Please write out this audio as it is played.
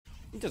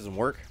It doesn't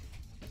work.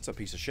 It's a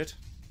piece of shit.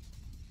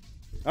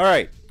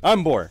 Alright,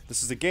 I'm Boar.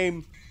 This is a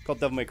game called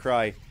Devil May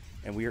Cry,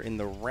 and we are in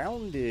the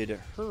rounded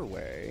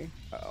herway.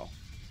 Uh-oh.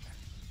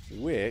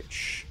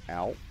 Which,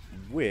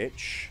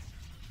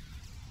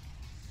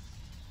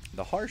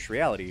 the harsh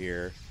reality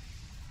here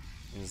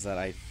is that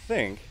I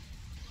think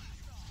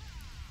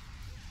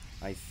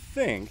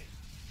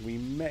we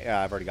may,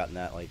 I've already gotten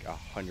that like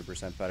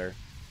 100% better.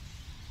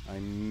 I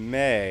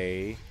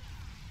may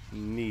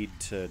need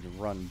to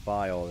run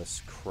by all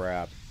this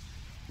crap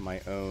for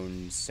my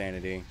own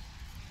sanity.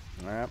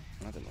 Nah,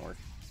 that didn't work.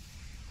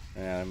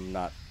 And I'm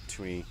not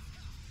too many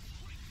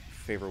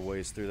favorite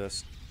ways through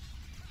this.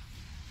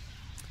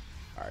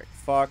 Alright,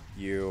 fuck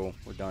you.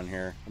 We're done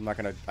here. I'm not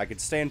gonna... I could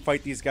stay and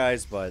fight these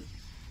guys, but...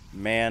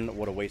 Man,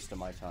 what a waste of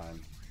my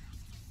time.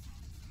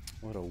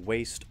 What a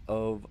waste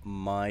of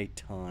my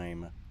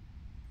time.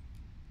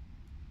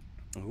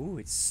 Ooh,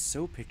 it's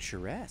so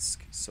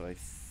picturesque. So I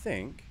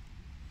think...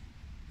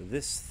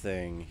 this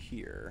thing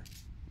here...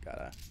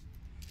 Gotta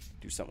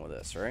do something with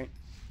this, right?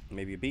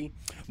 Maybe a B.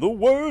 The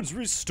words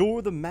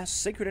restore the mass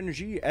sacred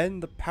energy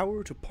and the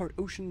power to part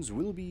oceans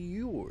will be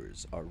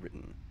yours are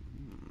written.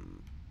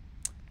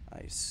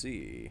 I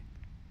see.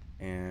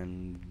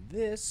 And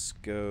this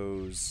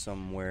goes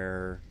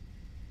somewhere,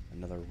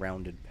 another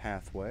rounded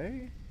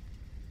pathway.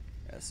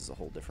 Yeah, this is a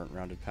whole different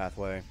rounded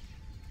pathway.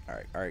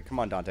 Alright, come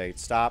on, Dante.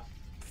 Stop.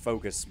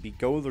 Focus.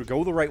 Go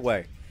the right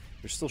way.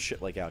 There's still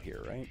shit like out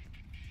here, right?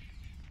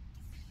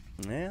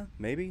 Yeah,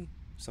 maybe.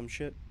 Some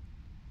shit.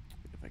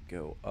 If I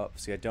go up.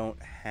 See, I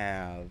don't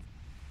have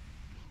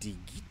the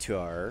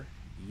guitar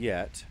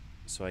yet,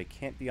 so I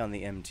can't be on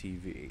the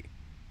MTV.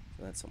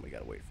 So that's something we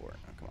gotta wait for.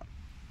 Oh, come on.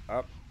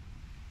 Up.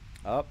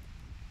 Up.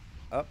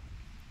 Up.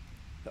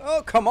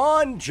 Oh, come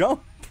on,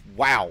 jump.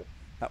 Wow.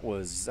 That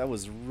was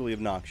really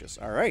obnoxious.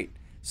 All right.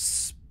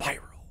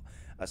 Spiral.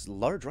 That's a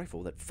large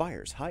rifle that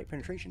fires high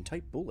penetration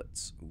type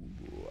bullets.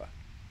 Ooh.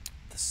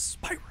 The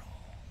spiral.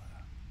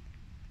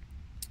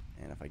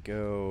 And if I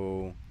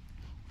go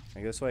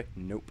this way?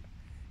 Nope.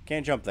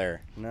 Can't jump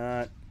there.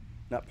 Not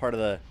part of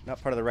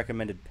the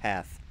recommended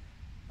path.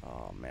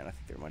 Oh man, I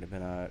think there might have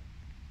been a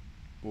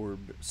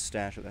orb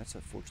stash. That's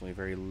unfortunately a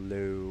very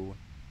low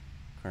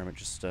requirement.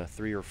 Just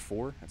 3 or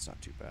 4. That's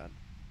not too bad.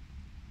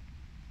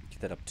 Get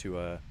that up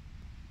to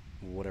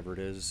whatever it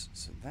is.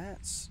 So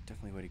that's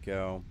definitely a way to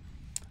go.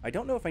 I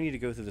don't know if I need to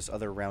go through this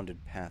other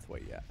rounded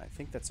pathway yet. I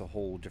think that's a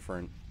whole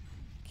different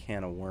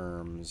can of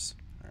worms.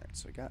 Alright,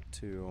 so I got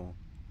to...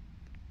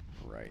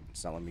 Right,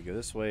 it's not letting me go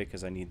this way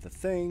because I need the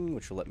thing,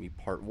 which will let me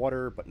part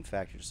water, but in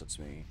fact it just lets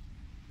me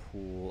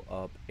pull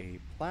up a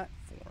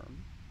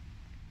platform.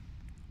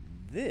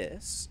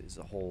 This is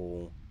a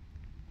whole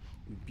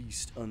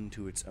beast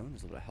unto its own.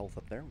 There's a little bit of health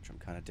up there, which I'm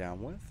kind of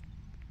down with.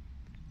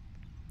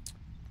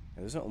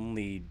 Now, there's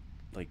only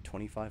like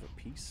 25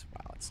 apiece.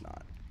 Wow, it's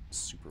not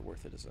super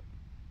worth it, is it?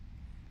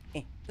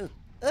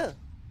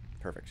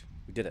 Perfect.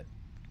 We did it.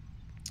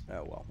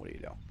 Oh well, what do you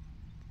do?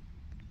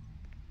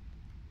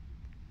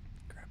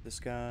 Grab this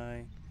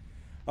guy.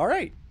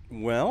 Alright,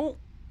 well,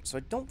 so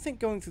I don't think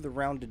going through the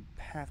rounded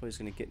pathway is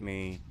going to get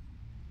me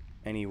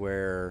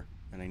anywhere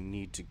that I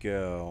need to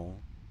go.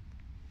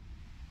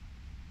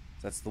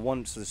 That's the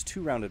one, so there's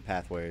 2 rounded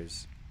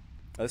pathways.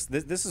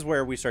 This is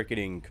where we start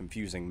getting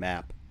confusing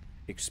map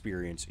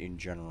experience in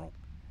general.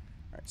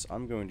 Alright, so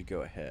I'm going to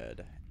go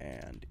ahead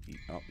and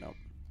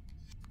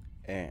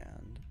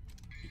and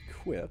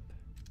equip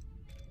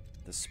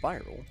the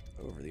spiral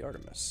over the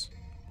Artemis.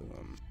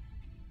 Boom.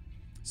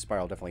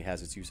 Spiral definitely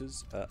has its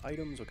uses.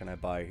 Items, what can I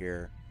buy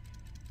here?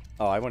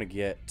 Oh, I want to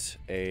get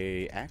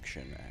a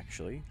action,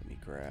 actually. Let me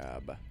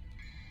grab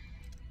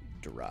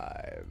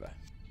Drive.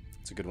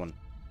 It's a good one.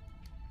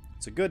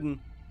 It's a good one.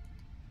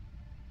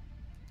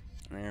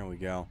 There we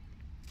go.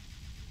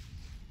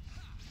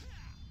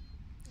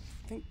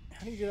 I think,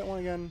 how do you do that one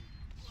again?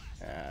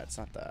 It's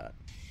not that.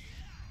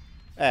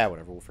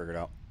 Whatever, we'll figure it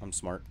out. I'm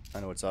smart. I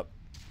know what's up.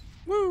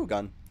 Woo,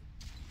 gun.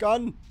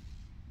 Gun!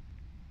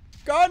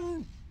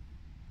 Gun!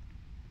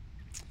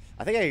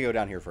 I think I can go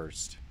down here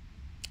first.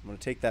 I'm going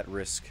to take that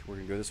risk. We're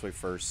going to go this way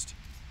first,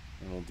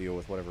 and we'll deal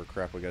with whatever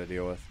crap we got to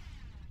deal with.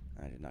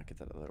 I did not get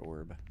that other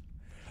orb.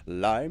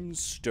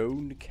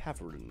 Limestone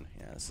Cavern.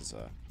 Yeah, this is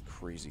a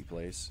crazy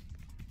place.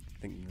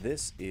 I think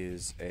this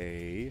is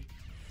a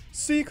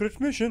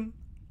secret mission.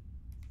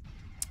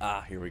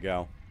 Ah, here we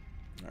go.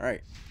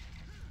 Alright.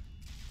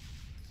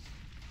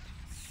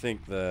 I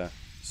think the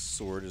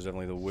sword is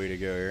definitely the way to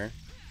go here.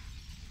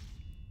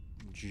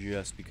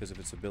 Just because of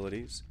its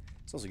abilities.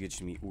 This also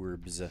gets me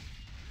orbs as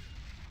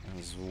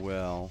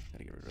well.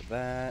 Gotta get rid of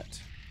that.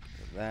 Get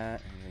rid of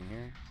that. Anything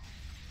here?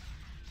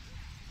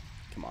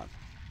 Come on.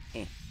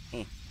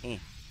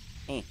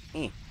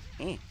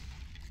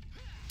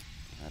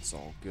 That's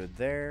all good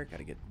there.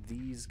 Gotta get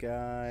these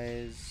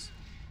guys.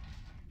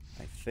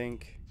 I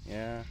think.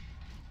 Yeah.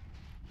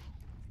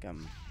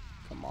 Come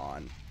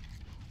on.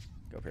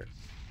 Go up here.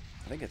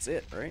 I think that's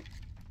it, right?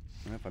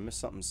 I don't know if I missed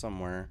something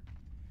somewhere.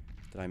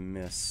 Did I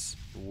miss?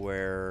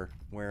 Where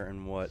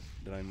and what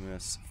did I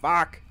miss?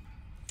 Fuck!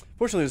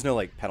 Fortunately, there's no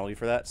like penalty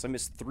for that, so I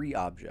missed 3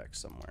 objects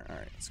somewhere. All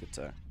right, let's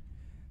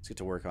get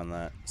to work on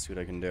that. See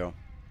what I can do.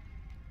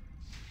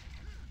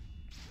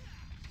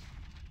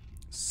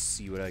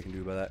 See what I can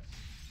do about that.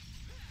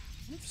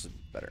 This is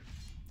better.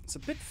 It's a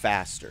bit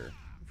faster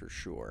for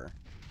sure.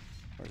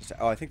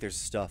 Oh, I think there's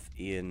stuff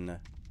in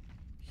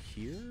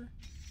here.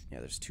 Yeah,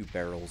 there's 2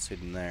 barrels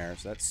hidden there,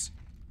 so that's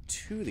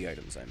 2 of the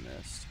items I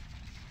missed.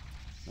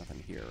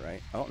 Nothing here,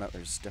 right? Oh no,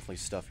 there's definitely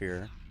stuff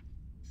here.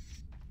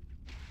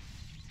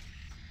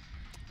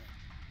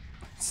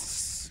 It's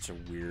such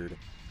a weird,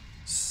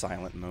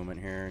 silent moment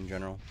here in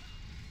general.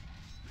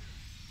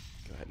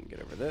 Go ahead and get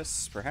over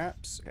this,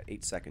 perhaps. Got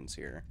 8 seconds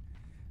here.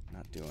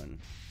 Not doing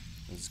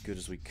as good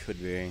as we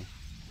could be.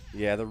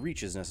 Yeah, the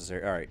reach is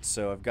necessary. Alright,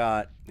 so I've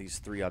got these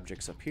 3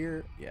 objects up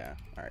here. Yeah,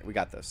 alright, we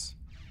got this.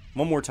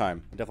 One more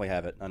time. I definitely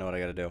have it. I know what I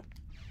gotta do.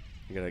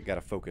 You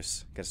gotta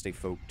focus. Gotta stay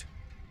focused.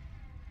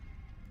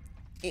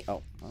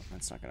 Oh, well,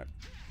 that's not gonna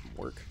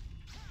work.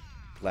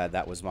 Glad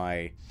that was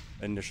my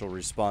initial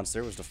response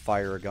there, was to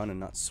fire a gun and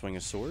not swing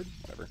a sword.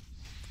 Whatever.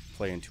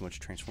 Playing too much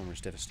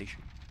Transformers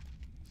Devastation.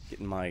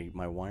 Getting my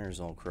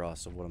wires all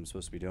crossed of what I'm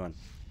supposed to be doing.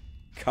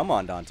 Come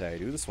on, Dante,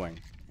 do the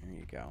swing. There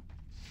you go.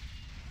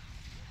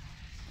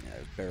 Yeah,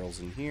 there's barrels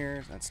in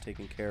here. That's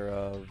taken care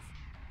of.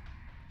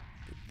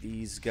 Get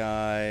these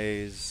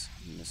guys.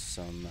 Missed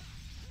some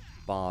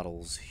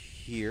bottles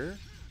here.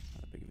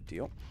 Not a big of a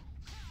deal.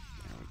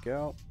 There we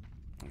go.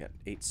 I got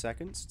 8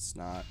 seconds. It's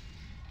not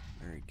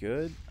very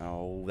good.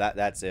 Oh,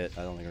 that's it.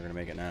 I don't think we're gonna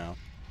make it now.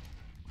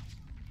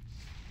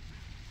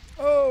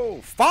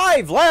 Oh,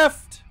 5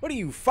 left! What are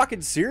you,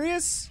 fucking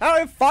serious? How do I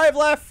have 5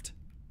 left?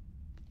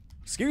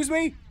 Excuse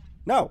me?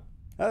 No.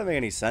 That doesn't make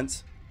any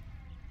sense.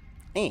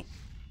 Okay.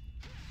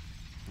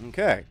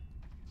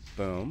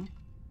 Boom.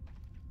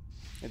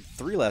 I had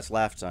 3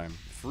 left time.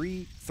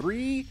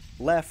 3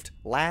 left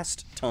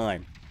last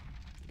time.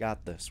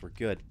 Got this. We're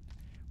good.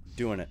 We're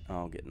doing it.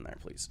 Oh, get in there,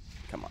 please.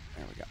 Come on.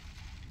 There we go.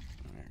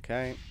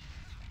 Okay.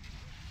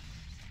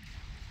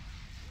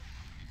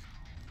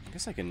 I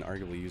guess I can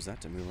arguably use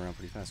that to move around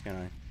pretty fast, can't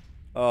I?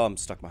 Oh, I'm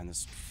stuck behind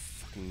this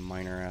fucking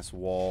minor-ass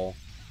wall.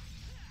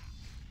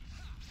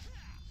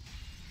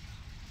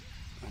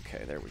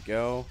 Okay, there we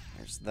go.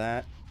 There's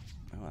that.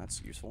 Oh,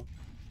 that's useful.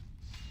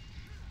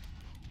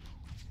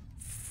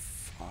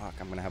 Fuck,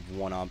 I'm gonna have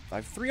I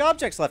have 3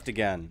 objects left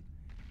again.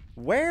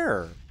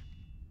 Where?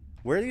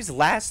 Where are these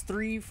last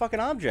 3 fucking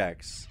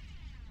objects?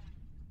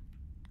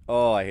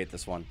 Oh, I hate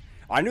this one.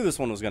 I knew this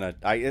one was gonna...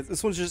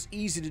 this one's just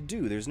easy to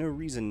do. There's no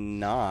reason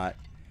not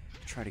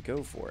to try to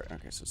go for it.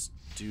 Okay, so let's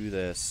do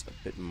this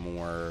a bit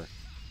more...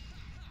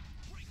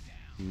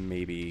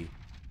 maybe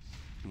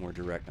more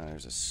direct. Now,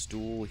 there's a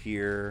stool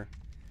here.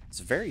 It's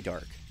very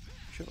dark.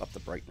 Should have upped the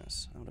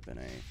brightness. That would have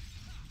been a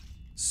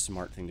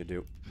smart thing to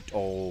do.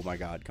 Oh my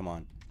god, come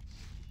on.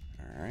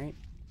 Alright.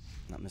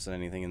 Not missing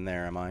anything in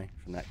there, am I?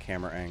 From that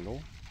camera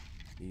angle.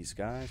 These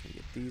guys. We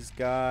get these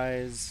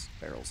guys.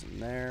 Barrels in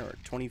there. We're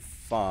at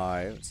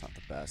 25. It's not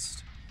the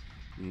best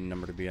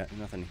number to be at.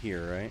 Nothing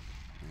here, right?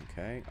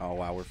 Okay. Oh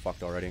wow, we're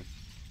fucked already.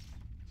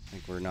 I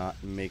think we're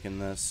not making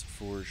this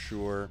for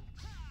sure.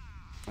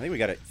 I think we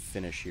gotta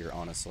finish here,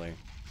 honestly.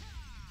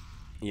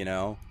 You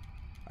know?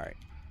 Alright.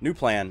 New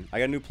plan. I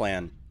got a new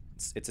plan.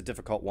 It's a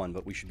difficult one,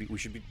 but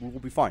we'll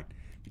be fine.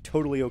 Be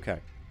totally okay.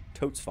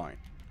 Totes fine.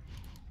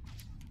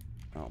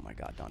 Oh my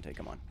god, Dante,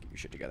 come on. Get your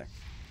shit together.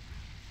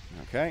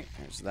 Okay,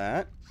 there's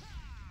that.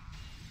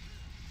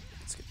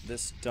 Let's get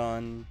this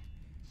done.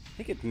 I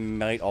think it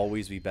might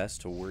always be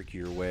best to work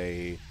your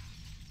way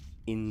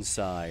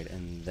inside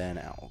and then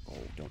out. Oh,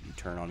 don't you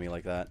turn on me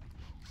like that.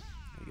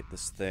 Gotta get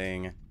this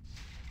thing.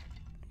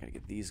 Gotta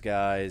get these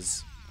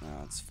guys. Oh,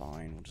 that's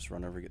fine. We'll just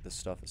run over and get this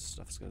stuff. This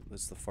stuff's good.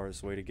 This is the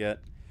farthest way to get.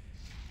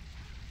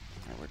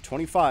 Alright, we're at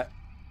 25.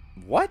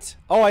 What?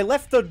 Oh, I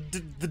left the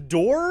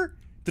door?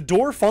 The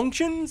door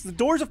functions? The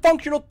door's a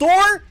functional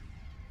door?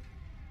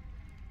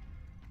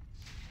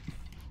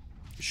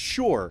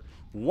 Sure.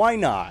 Why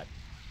not?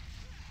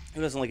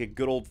 Who doesn't like a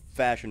good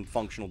old-fashioned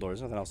functional door?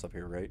 There's nothing else up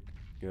here, right?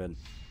 Good.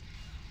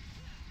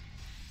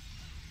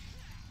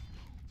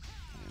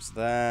 There's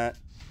that.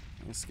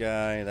 This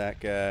guy,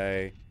 that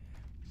guy.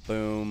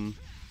 Boom.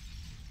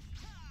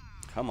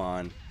 Come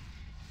on.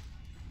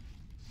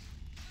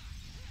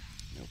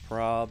 No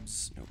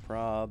probs. No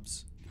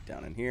probs. Get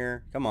down in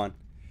here. Come on.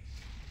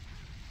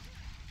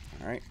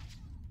 Alright.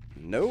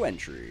 No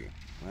entry.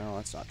 Well,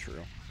 that's not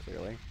true,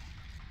 clearly.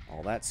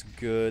 All that's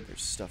good.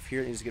 There's stuff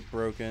here that needs to get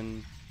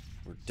broken.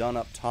 We're done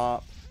up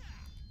top.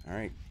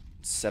 Alright.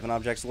 7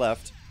 objects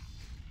left.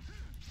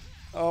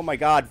 Oh my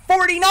god.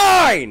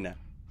 49!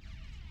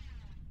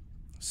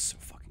 So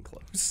fucking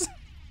close.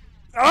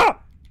 Ah!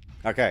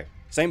 Okay.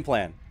 Same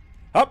plan.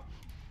 Up!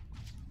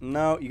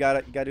 No, you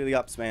gotta do the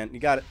ups, man. You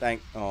got it.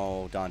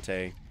 Oh,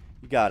 Dante.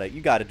 You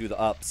gotta do the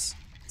ups.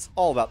 It's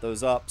all about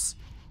those ups.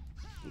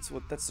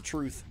 That's the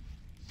truth.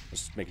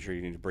 Just making sure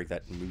you need to break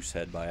that moose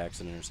head by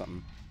accident or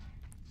something.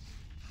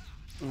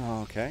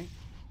 Okay.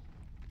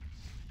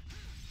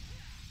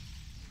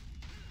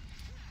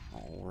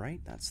 Alright,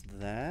 that's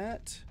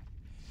that.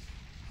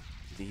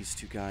 these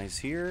two guys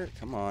here.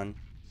 Come on.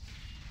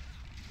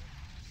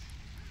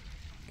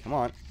 Come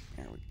on.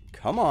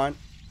 Come on.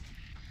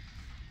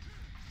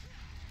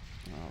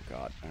 Oh,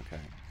 God.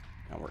 Okay.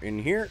 Now we're in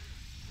here.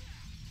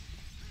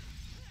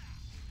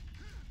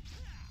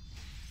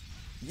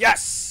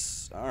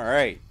 Yes!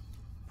 Alright.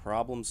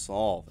 Problem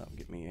solved. That'll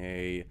get me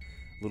a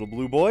little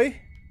blue boy.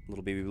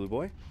 Little baby blue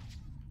boy.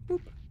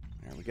 Boop.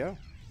 There we go.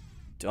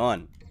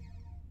 Done.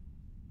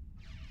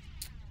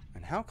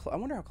 And how I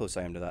wonder how close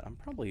I am to that. I'm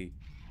probably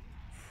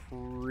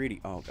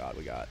pretty... Oh, God,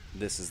 we got...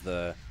 This is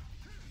the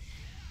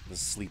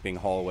sleeping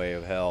hallway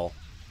of hell.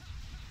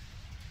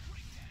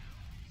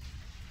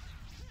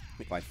 I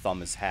think my thumb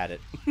has had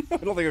it. I don't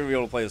think I'm going to be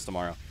able to play this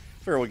tomorrow.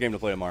 Figure out what game to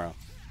play tomorrow.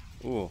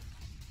 Ooh.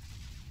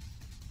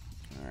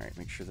 Alright,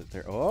 make sure that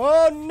they're...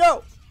 Oh,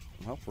 no!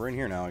 Well, we're in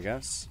here now, I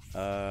guess.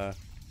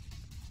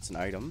 It's an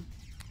item.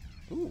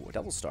 Ooh, a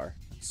Devil Star.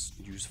 That's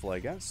useful, I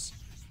guess.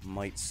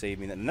 Might save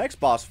me. The next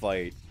boss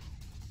fight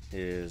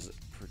is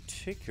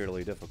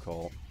particularly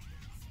difficult.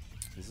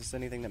 Is this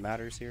anything that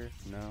matters here?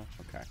 No?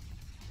 Okay.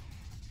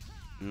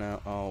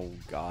 No. Oh,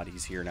 God,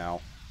 he's here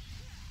now.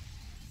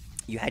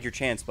 You had your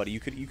chance, buddy. You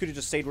could have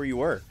just stayed where you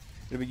were.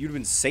 You'd have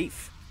been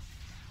safe.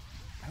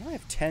 I only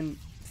have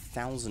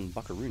 10,000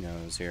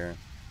 buckaroos here.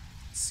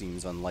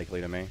 Seems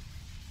unlikely to me.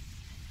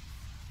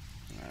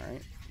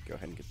 Alright, go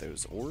ahead and get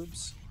those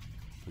orbs.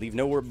 Leave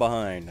no orb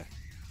behind.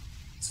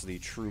 It's the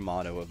true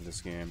motto of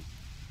this game.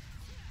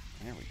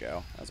 There we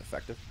go. That was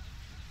effective.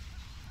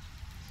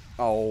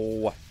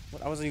 Oh,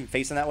 what? I wasn't even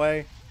facing that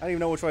way? I don't even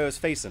know which way I was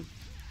facing.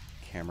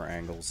 Camera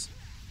angles.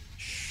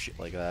 Shit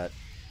like that.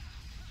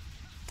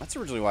 That's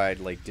originally why I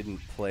didn't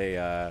play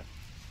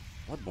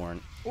Bloodborne.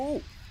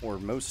 Oh, or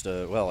most,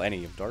 well,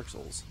 any of Dark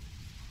Souls.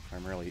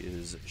 Primarily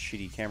is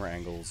shitty camera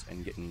angles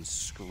and getting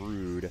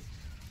screwed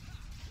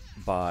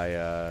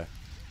by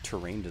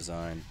terrain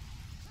design.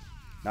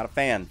 Not a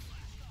fan.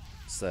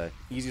 It's the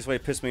easiest way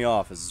to piss me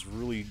off is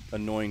really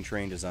annoying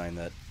terrain design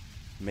that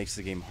makes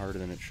the game harder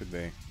than it should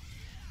be.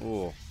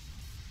 Oh.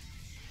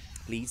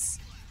 Please.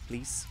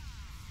 Please.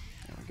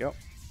 There we go.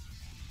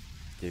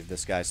 Give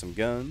this guy some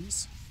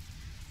guns.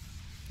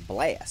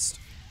 Blast.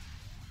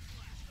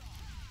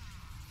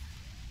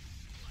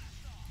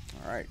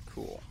 Alright,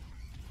 cool.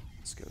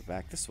 Let's go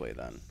back this way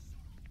then.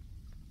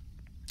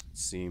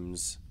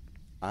 Seems...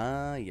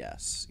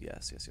 yes.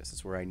 Yes.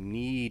 That's where I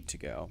need to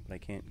go, but I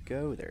can't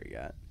go there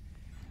yet.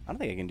 I don't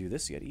think I can do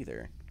this yet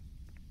either.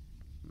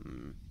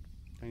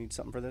 I need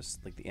something for this,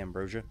 like the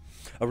ambrosia.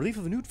 A relief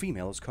of a nude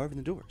female is carved in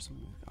the doors.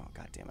 Oh,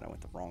 God damn it, I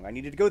went the wrong. I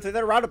needed to go through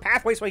that route of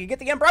pathway so I could get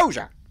the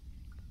ambrosia.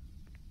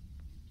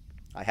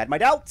 I had my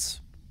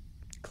doubts.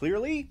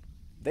 Clearly,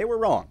 they were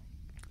wrong.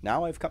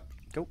 Now I've come...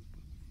 Go.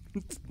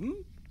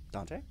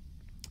 Dante,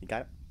 you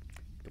got it.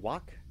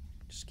 Walk.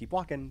 Just keep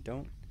walking.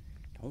 Don't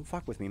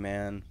fuck with me,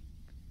 man.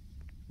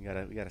 We got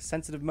a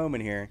sensitive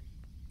moment here.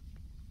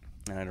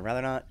 And I'd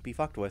rather not be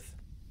fucked with.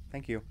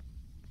 Thank you.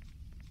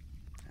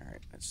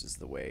 Alright, this is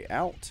the way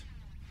out.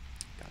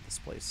 Got this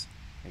place.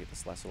 I get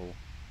this last little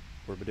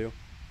Orbidoo.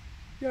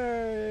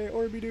 Yay!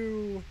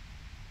 Orbidoo!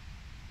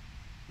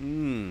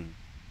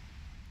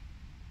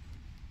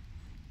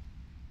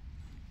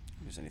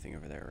 There's anything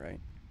over there, right?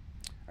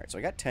 Alright, so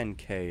I got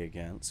 10k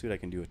again. Let's see what I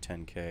can do with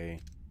 10k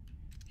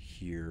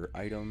here.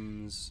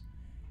 Items.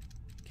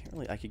 Can't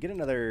really... I could get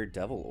another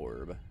devil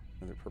orb.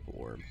 Another purple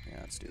orb. Yeah,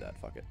 let's do that.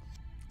 Fuck it.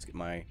 Let's get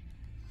my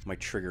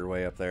trigger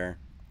way up there.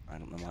 I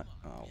don't know what...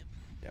 Oh,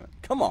 damn it.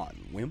 Come on,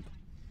 wimp.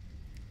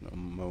 Oh,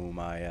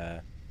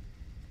 my,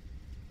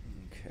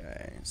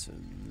 Okay, so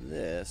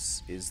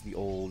this is the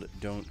old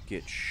don't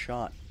get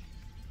shot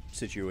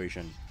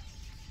situation.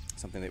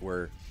 Something that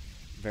we're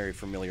very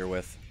familiar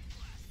with.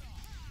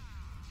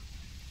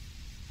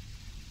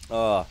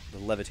 Oh, the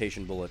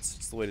levitation bullets.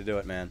 It's the way to do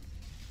it, man.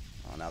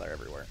 Oh, now they're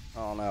everywhere.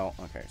 Oh, no.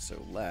 Okay, so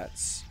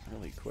let's...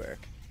 Really quick.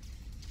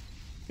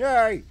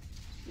 Yay!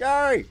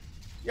 Yay!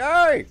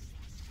 Yay!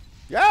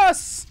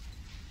 Yes!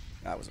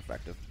 That was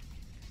effective.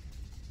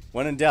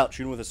 When in doubt,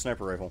 shoot him with a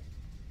sniper rifle.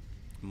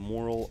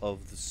 Moral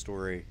of the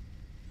story.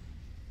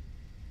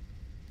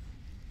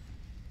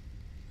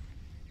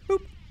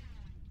 Boop.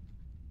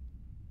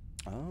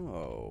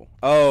 Oh.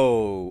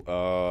 Oh.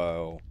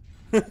 Oh.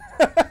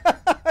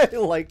 I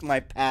liked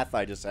my path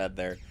I just had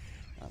there.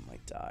 I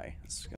might die. It's